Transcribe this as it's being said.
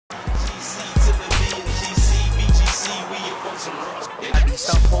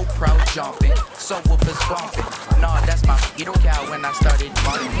whole crowd jumping, subwoofers bumping. Nah, that's my mosquito cow when I started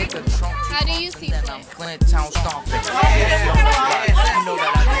bumping. Hit the trunk. How do you see then Flint? I'm Flint town stomping. You know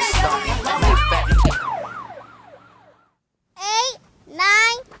that I be stomping. Matter of fact, 8, 9,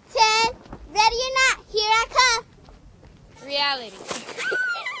 10. Ready or not, here I come. Reality.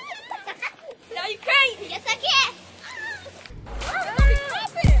 No, you crazy. Yes, I can.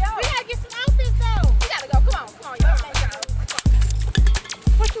 We gotta get some outfits though. We gotta go. Come on, y'all.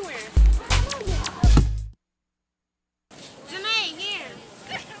 What you wearing? Janae, here.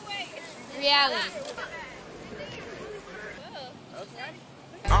 Reality.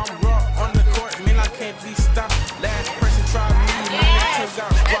 I'm raw on the court, man, I can't be stopped. Last person tried me, man, until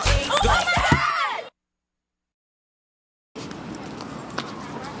got rocked.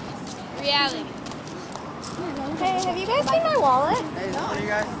 Reality. Hey, have you guys seen my wallet? Hey, what do you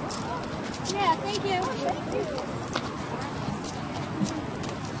guys? Yeah, thank you.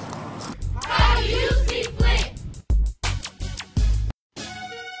 How do you see Flint?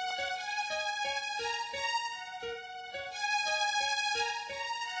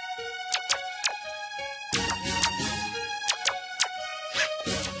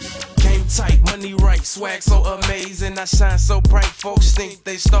 Game tight, money right, swag so amazing. I shine so bright, folks think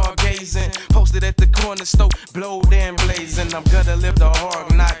they stargazing. Posted at the corner store, blow damn blazing. I'm gonna live the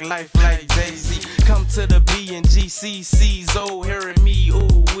hard knock life like Jay-Z. Come to the B&GCC's, oh, hearing me,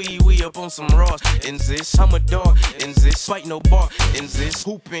 ooh, we up on some raws. In this, I'm a dog, in this, fight no bark. In this,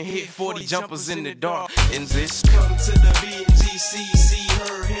 hooping, hit 40 jumpers in the dark. In this, come to the B&GCC,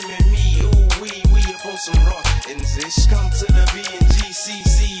 her, him and me, ooh, we up on some raws. In this, come to the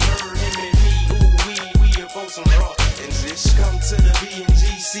B&GCC, her, him and me, ooh, we up on some raws. In this, come to the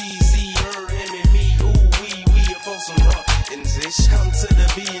B&GCC, her, him and me, ooh, we up on some raws. In this, come to the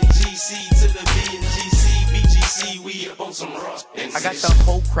B&GC, to the B&GC, BGC, we up on some raws. I got the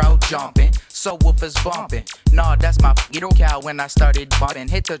whole crowd jumping, subwoofers bumping. Nah, that's my mosquito cow when I started bumping.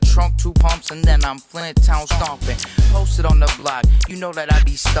 Hit the trunk 2 pumps and then I'm Flint town stomping. Posted on the block, you know that I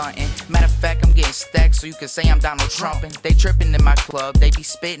be stunting. Matter of fact, I'm getting stacked so you can say I'm Donald Trumping. They tripping in my club, they be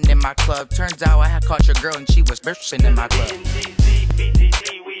spitting in my club. Turns out I had caught your girl and she was bursting in my club.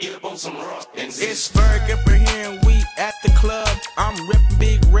 It's Ferg up here and we at the club. I'm reppin'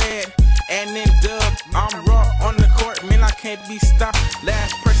 Big Red and then Dub. I'm raw on the court, man, I can't be stopped.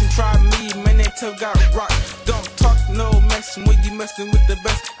 Last person tried me, man, they till got rocked. Don't talk no messin' when you messin' with the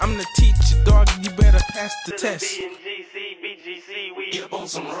best. I'm the teacher, dog, you better pass the test. BGC, we up on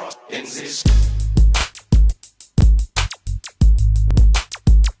some raw in this.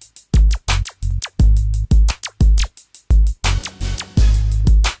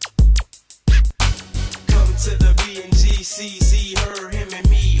 To the B&GCC, her, him and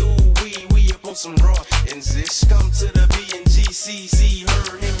me, ooh, we up on some raw. And this, come to the B&GCC,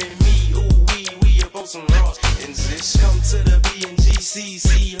 her, him and me, ooh, we up on some raw. And this, come to the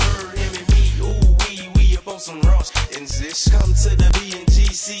B&GCC, her, him and me, ooh, we up on some raw. And this, come to the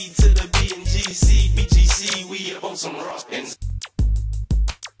B&GC, to the B&GC, BGC, we up on some raw.